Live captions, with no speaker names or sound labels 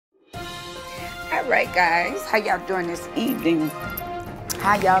All right, guys, how y'all doing this evening?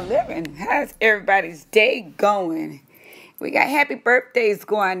 How y'all living? How's everybody's day going? We got happy birthdays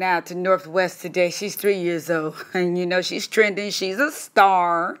going out to Northwest today. She's 3 years old, and you know she's trending. She's a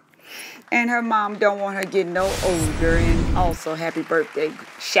star, and her mom don't want her getting no older. And also, happy birthday!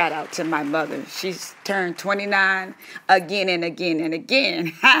 Shout out to my mother. She's turned 29 again and again and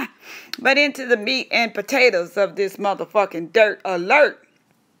again. But into the meat and potatoes of this motherfucking dirt alert.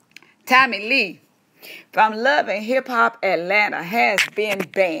 Tommie Lee from Love and Hip Hop Atlanta has been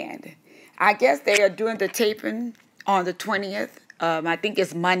banned. I guess they are doing the taping on the 20th. I think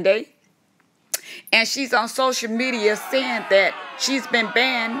it's Monday. And she's on social media saying that she's been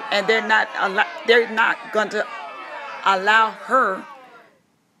banned and they're not going to allow her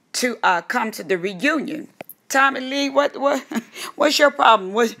to come to the reunion. Tommie Lee, what's your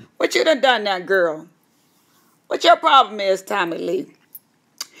problem? What you done now, girl? What your problem is, Tommie Lee?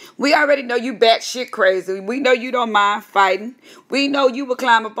 We already know you batshit crazy. We know you don't mind fighting. We know you will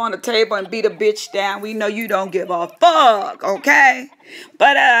climb up on the table and beat a bitch down. We know you don't give a fuck, okay?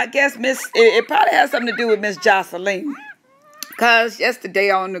 But I guess it probably has something to do with Miss Joseline. Because yesterday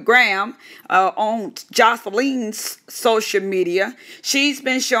on the gram, on Joseline's social media, she's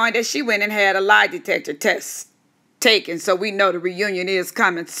been showing that she went and had a lie detector test taken. So we know the reunion is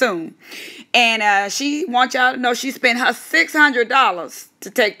coming soon. And she wants y'all to know she spent her $600 to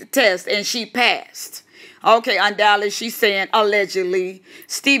take the test and she passed. Okay, undoubtedly she's saying allegedly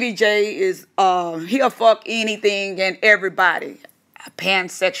Stevie J is he'll fuck anything and everybody.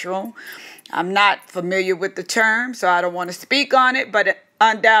 Pansexual. I'm not familiar with the term, so I don't want to speak on it, but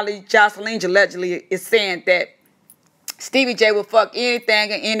undoubtedly Joseline allegedly is saying that Stevie J will fuck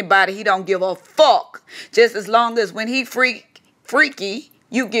anything and anybody. He don't give a fuck. Just as long as when he freaky,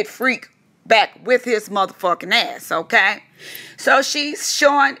 you get freak back with his motherfucking ass, okay? So she's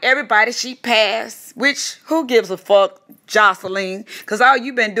showing everybody she passed, which who gives a fuck, Joseline? Because all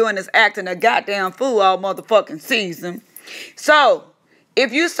you've been doing is acting a goddamn fool all motherfucking season. So,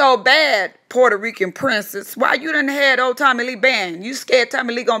 if you so bad, Puerto Rican princess, why you done had old Tommie Lee banned? You scared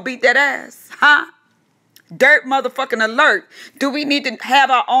Tommie Lee gonna beat that ass? Huh? Dirt motherfucking alert. Do we need to have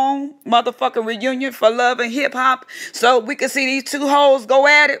our own motherfucking reunion for Love and Hip Hop so we can see these two hoes go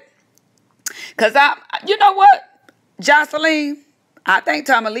at it? Because you know what, Joseline, I think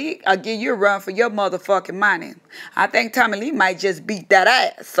Tommie Lee will give you a run for your motherfucking money. I think Tommie Lee might just beat that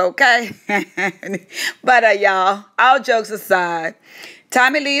ass, okay? But y'all, all jokes aside,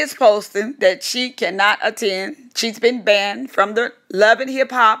 Tommie Lee is posting that she cannot attend. She's been banned from the Love and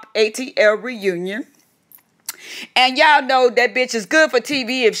Hip Hop ATL Reunion. And y'all know that bitch is good for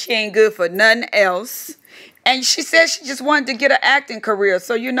TV if she ain't good for nothing else. And she said she just wanted to get an acting career.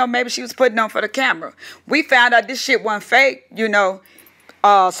 So, you know, maybe she was putting on for the camera. We found out this shit wasn't fake, you know.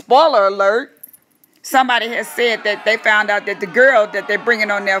 Spoiler alert. Somebody has said that they found out that the girl that they're bringing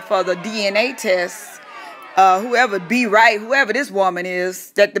on there for the DNA test, whoever this woman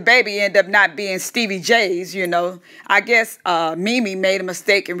is, that the baby ended up not being Stevie J's, you know. I guess Mimi made a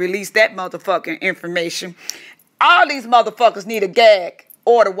mistake and released that motherfucking information. All these motherfuckers need a gag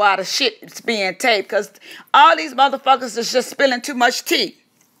order while the shit is being taped, because all these motherfuckers is just spilling too much tea.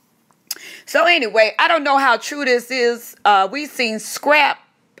 So anyway, I don't know how true this is. We seen Scrap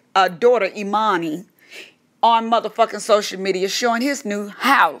daughter Imani on motherfucking social media showing his new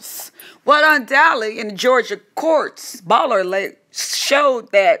house. Well, undoubtedly in the Georgia courts, Baller Lake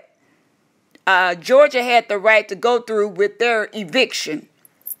showed that Georgia had the right to go through with their eviction.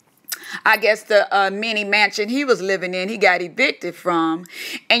 I guess the mini mansion he was living in, he got evicted from.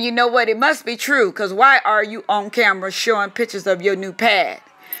 And you know what? It must be true, because why are you on camera showing pictures of your new pad?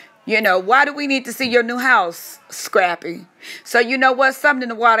 You know, why do we need to see your new house, Scrappy? So you know what? Something in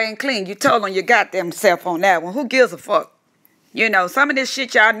the water ain't clean. You told on your goddamn self on that one. Who gives a fuck? You know, some of this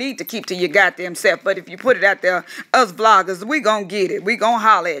shit y'all need to keep to your goddamn self. But if you put it out there, us vloggers, we gonna get it. We gonna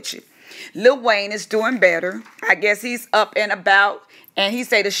holler at you. Lil Wayne is doing better. I guess he's up and about. And he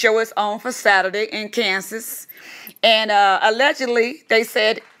said the show is on for Saturday in Kansas. And allegedly, they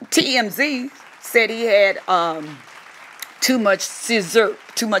said, TMZ said he had too much scissor,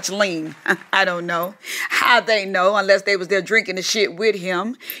 too much lean. I don't know how they know, unless they was there drinking the shit with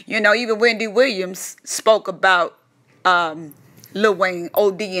him. You know, even Wendy Williams spoke about Lil Wayne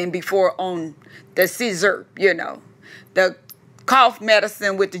ODing before on the scissor, you know. The cough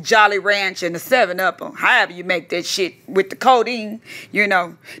medicine with the Jolly Ranch and the 7-Up, or however you make that shit with the codeine, you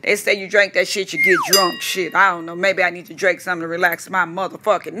know. They say you drink that shit, you get drunk. Shit, I don't know. Maybe I need to drink something to relax my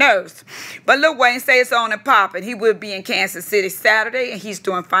motherfucking nerves. But Lil Wayne say it's on and popping. He will be in Kansas City Saturday, and he's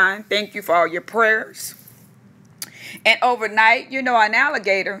doing fine. Thank you for all your prayers. And overnight, you know, an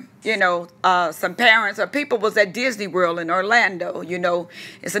alligator, you know, some parents or people was at Disney World in Orlando. You know,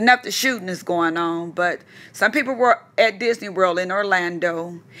 it's enough the shooting is going on, but some people were at Disney World in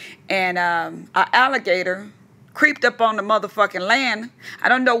Orlando, and an alligator creeped up on the motherfucking land. I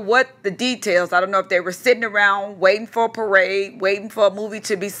don't know what the details. I don't know if they were sitting around waiting for a parade, waiting for a movie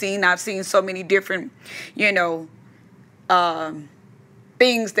to be seen. I've seen so many different, you know,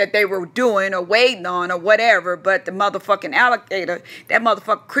 things that they were doing or waiting on or whatever, but the motherfucking alligator, that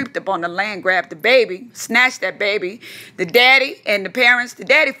motherfucker creeped up on the land, grabbed the baby, snatched that baby. The daddy and the parents, the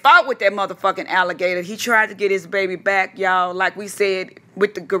daddy fought with that motherfucking alligator. He tried to get his baby back, y'all. Like we said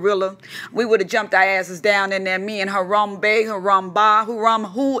with the gorilla, we would have jumped our asses down in there. Me and Harambe,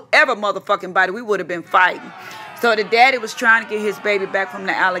 whoever motherfucking body, we would have been fighting. So the daddy was trying to get his baby back from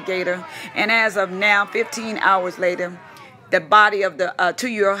the alligator, and as of now, 15 hours later, the body of the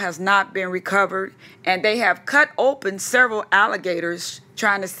 2-year-old has not been recovered, and they have cut open several alligators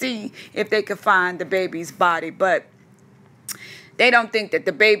trying to see if they could find the baby's body, but they don't think that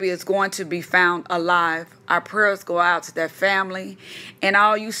the baby is going to be found alive. Our prayers go out to that family. And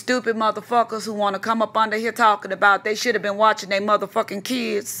all you stupid motherfuckers who want to come up under here talking about they should have been watching their motherfucking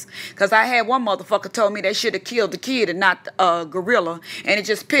kids. Because I had one motherfucker told me they should have killed the kid and not the gorilla. And it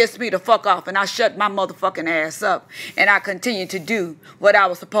just pissed me the fuck off. And I shut my motherfucking ass up. And I continued to do what I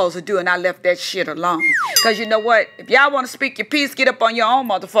was supposed to do. And I left that shit alone. Because you know what? If y'all want to speak your piece, get up on your own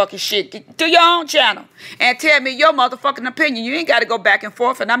motherfucking shit. Do your own channel. And tell me your motherfucking opinion. You ain't got to go back and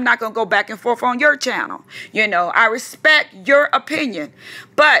forth. And I'm not going to go back and forth on your channel. You know, I respect your opinion.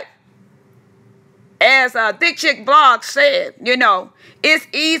 But as Thick Chick Blog said, you know, it's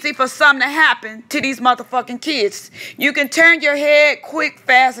easy for something to happen to these motherfucking kids. You can turn your head quick,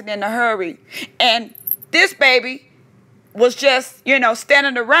 fast, and in a hurry. And this baby was just, you know,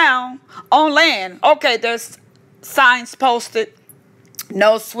 standing around on land. Okay, there's signs posted.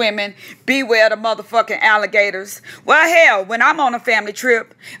 No swimming. Beware the motherfucking alligators. Well, hell, when I'm on a family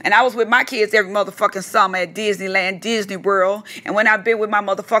trip, and I was with my kids every motherfucking summer at Disneyland, Disney World, and when I've been with my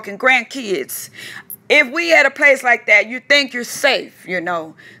motherfucking grandkids, if we at a place like that, you think you're safe, you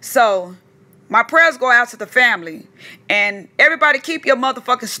know. So my prayers go out to the family. And everybody keep your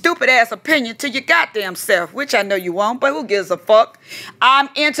motherfucking stupid ass opinion to your goddamn self, which I know you won't, but who gives a fuck? I'm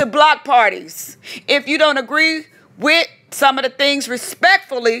into block parties. If you don't agree with some of the things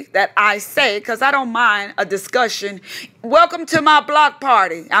respectfully that I say, because I don't mind a discussion, welcome to my block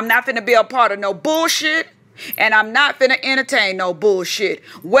party. I'm not finna be a part of no bullshit, and I'm not finna entertain no bullshit.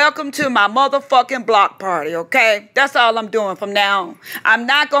 Welcome to my motherfucking block party, okay? That's all I'm doing from now on. I'm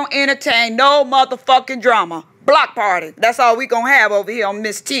not gonna entertain no motherfucking drama. Block party. That's all we gonna have over here on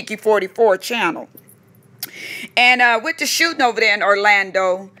Miss Tiki 44 channel. And with the shooting over there in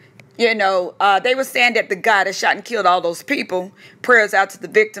Orlando, you know, they were saying that the guy that shot and killed all those people, prayers out to the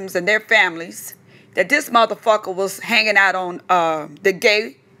victims and their families, that this motherfucker was hanging out on the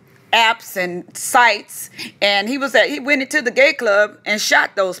gay apps and sites, and he went into the gay club and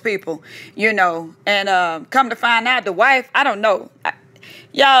shot those people, you know, and come to find out the wife, I don't know.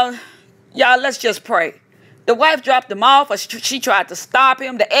 Y'all, let's just pray. The wife dropped him off, or she tried to stop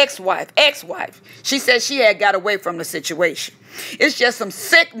him. The ex-wife, she said she had got away from the situation. It's just some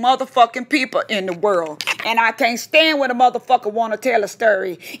sick motherfucking people in the world. And I can't stand when a motherfucker want to tell a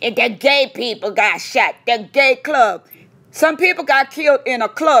story. And the gay people got shot. The gay club. Some people got killed in a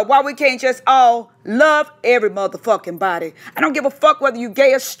club. Why we can't just all love every motherfucking body? I don't give a fuck whether you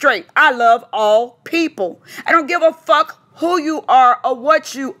gay or straight. I love all people. I don't give a fuck who you are or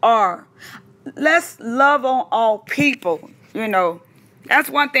what you are. Let's love on all people. You know, that's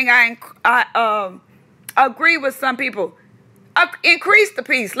one thing I agree with some people. Increase the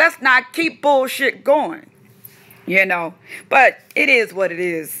peace. Let's not keep bullshit going. You know, but it is what it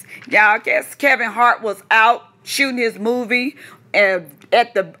is. Y'all, I guess Kevin Hart was out shooting his movie at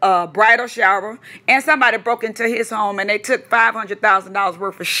the bridal shower, and somebody broke into his home and they took $500,000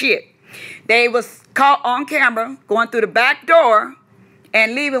 worth of shit. They was caught on camera going through the back door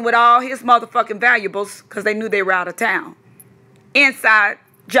and leaving with all his motherfucking valuables because they knew they were out of town. Inside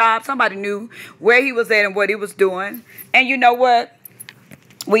job, somebody knew where he was at and what he was doing. And you know what?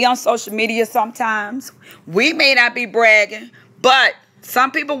 We on social media sometimes. We may not be bragging, but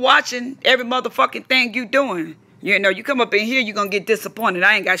some people watching every motherfucking thing you doing. You know, you come up in here, you're going to get disappointed.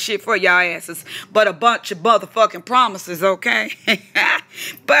 I ain't got shit for y'all asses, but a bunch of motherfucking promises, okay?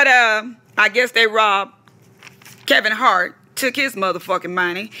 But I guess they robbed Kevin Hart, took his motherfucking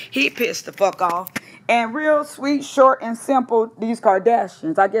money. He pissed the fuck off. And real sweet, short, and simple, these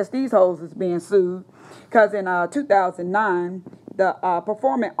Kardashians, I guess these hoes is being sued. Because in 2009, the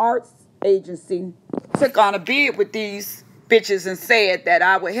Performing Arts agency took on a bid with these bitches and said that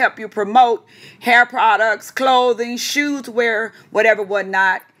I would help you promote hair products, clothing, shoes, wear, whatever,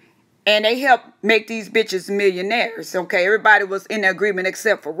 whatnot. And they helped make these bitches millionaires. Okay, everybody was in agreement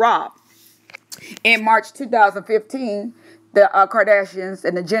except for Rob. In March 2015, the Kardashians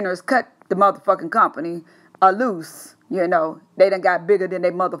and the Jenners cut the motherfucking company loose. You know, they done got bigger than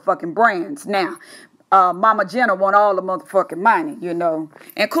their motherfucking brands now. Mama Jenner want all the motherfucking money, you know.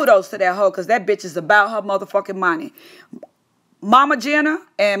 And kudos to that hoe, because that bitch is about her motherfucking money. Mama Jenner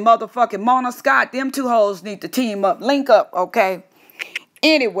and motherfucking Mona Scott, them two hoes need to team up, link up, okay?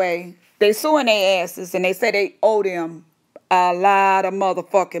 Anyway, they suing their asses, and they say they owe them a lot of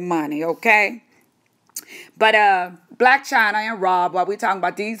motherfucking money, okay? But Black China and Rob, while we talking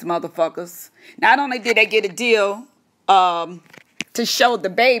about these motherfuckers, not only did they get a deal to show the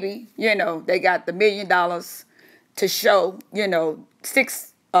baby, you know, they got the $1 million to show, you know,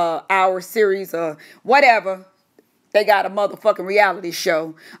 6-hour series or whatever. They got a motherfucking reality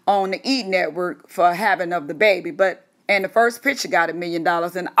show on the E! Network for having of the baby. And the first picture got $1 million.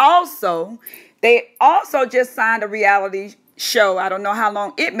 And also, they also just signed a reality show, I don't know how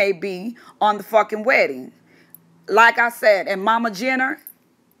long it may be, on the fucking wedding. Like I said, and Mama Jenner,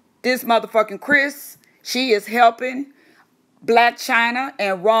 this motherfucking Chris, she is helping Black China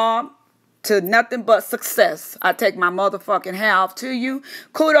and Rob to nothing but success. I take my motherfucking hat off to you.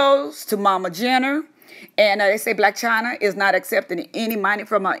 Kudos to Mama Jenner. And they say Black China is not accepting any money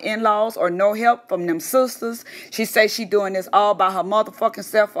from her in-laws or no help from them sisters. She says she doing this all by her motherfucking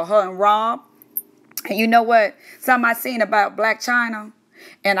self for her and Rob. And you know what? Something I seen about Black China.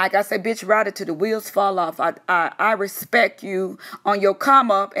 And like I said, bitch, ride it till the wheels fall off. I respect you on your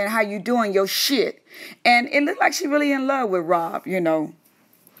come up and how you doing your shit. And it looked like she really in love with Rob, you know.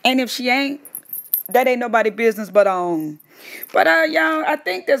 And if she ain't, that ain't nobody business but her own. But y'all, I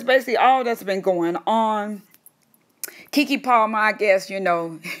think that's basically all that's been going on. Keke Palmer, I guess, you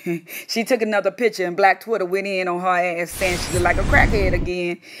know, she took another picture and Black Twitter went in on her ass saying she looked like a crackhead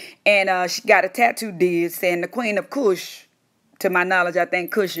again. And she got a tattoo did saying the Queen of Kush. To my knowledge, I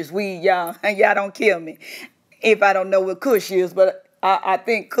think Kush is weed, y'all. And y'all don't kill me if I don't know what Kush is. But I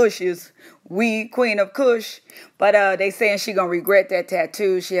think Kush is weed, Queen of Kush. But they saying she gonna regret that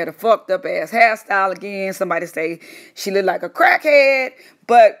tattoo. She had a fucked up ass hairstyle again. Somebody say she looked like a crackhead.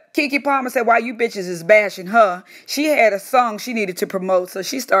 But Keke Palmer said, why you bitches is bashing her? She had a song she needed to promote. So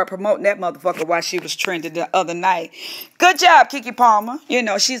she started promoting that motherfucker while she was trending the other night. Good job, Keke Palmer. You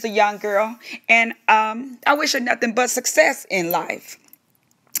know, she's a young girl. And I wish her nothing but success in life.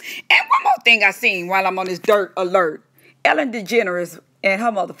 And one more thing I seen while I'm on this dirt alert. Ellen DeGeneres and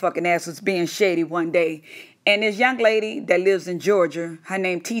her motherfucking ass was being shady one day. And this young lady that lives in Georgia, her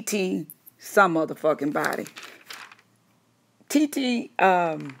name TT, some motherfucking body. TT,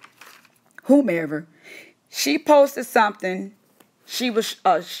 whomever, she posted something. She was,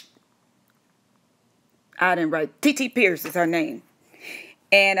 I didn't write, TT Pierce is her name.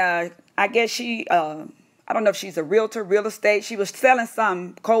 And I guess she, I don't know if she's a realtor, real estate. She was selling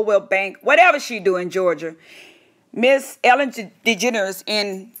some Coldwell Bank, whatever she do in Georgia. Miss Ellen DeGeneres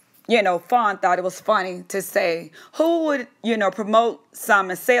in, you know, Fawn thought it was funny to say, who would, you know, promote some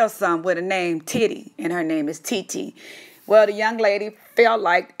and sell some with a name Titty, and her name is TT. Well, the young lady felt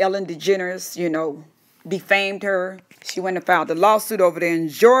like Ellen DeGeneres, you know, defamed her. She went and filed a lawsuit over there in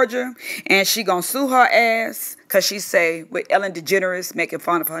Georgia, and she gonna sue her ass because she say with Ellen DeGeneres making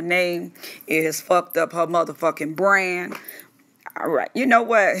fun of her name, it has fucked up her motherfucking brand. All right, you know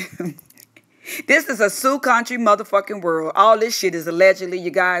what? This is a sue country motherfucking world. All this shit is allegedly,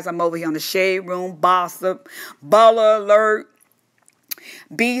 you guys. I'm over here on the Shade Room, Bossip, Baller Alert,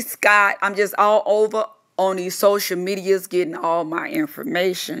 B. Scott. I'm just all over on these social medias getting all my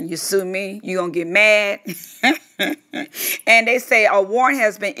information. You sue me, you gonna get mad. And they say a warrant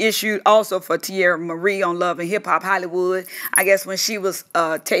has been issued also for Tierra Marie on Love and Hip Hop Hollywood. I guess when she was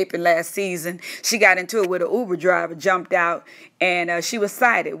taping last season, she got into it with an Uber driver, jumped out, and she was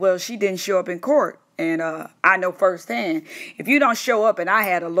cited. Well, she didn't show up in court. And I know firsthand, if you don't show up, and I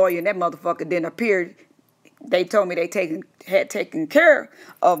had a lawyer and that motherfucker didn't appear, they told me they had taken care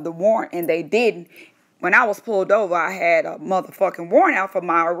of the warrant, and they didn't. When I was pulled over, I had a motherfucking warrant out for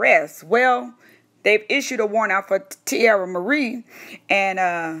my arrest. Well, they've issued a warrant out for Tierra Marie,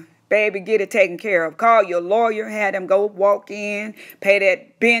 and baby, get it taken care of. Call your lawyer, have them go walk in, pay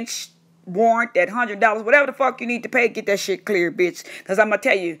that bench warrant, that $100, whatever the fuck you need to pay, get that shit clear, bitch. Because I'm going to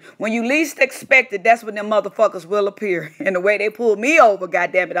tell you, when you least expect it, that's when them motherfuckers will appear. And the way they pulled me over,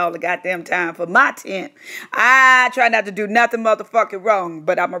 goddamn it, all the goddamn time for my tent. I try not to do nothing motherfucking wrong,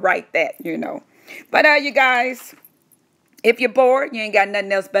 but I'm going to write that, you know. But you guys, If you're bored, you ain't got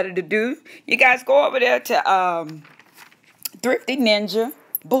nothing else better to do, you guys go over there to Thrifty Ninja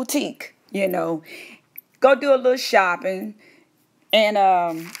Boutique. You know, go do a little shopping. And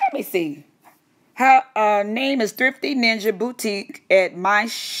let me see. Her name is Thrifty Ninja Boutique at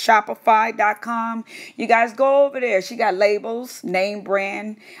myshopify.com. You guys go over there. She got labels, name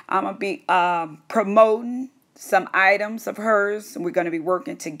brand. I'm going to be promoting some items of hers. We're going to be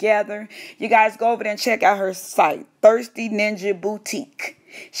working together. You guys go over there and check out her site, Thirsty Ninja Boutique.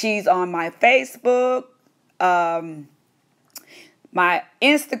 She's on my Facebook, my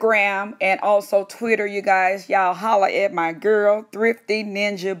Instagram, and also Twitter. You guys, y'all holler at my girl, Thrifty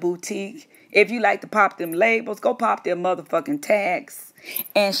Ninja Boutique. If you like to pop them labels, go pop them motherfucking tags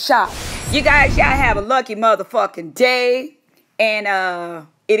and shop. You guys, y'all have a lucky motherfucking day. And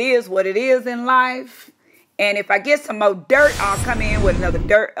it is what it is in life. And if I get some more dirt, I'll come in with another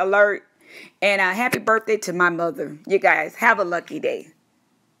dirt alert. And happy birthday to my mother. You guys, have a lucky day.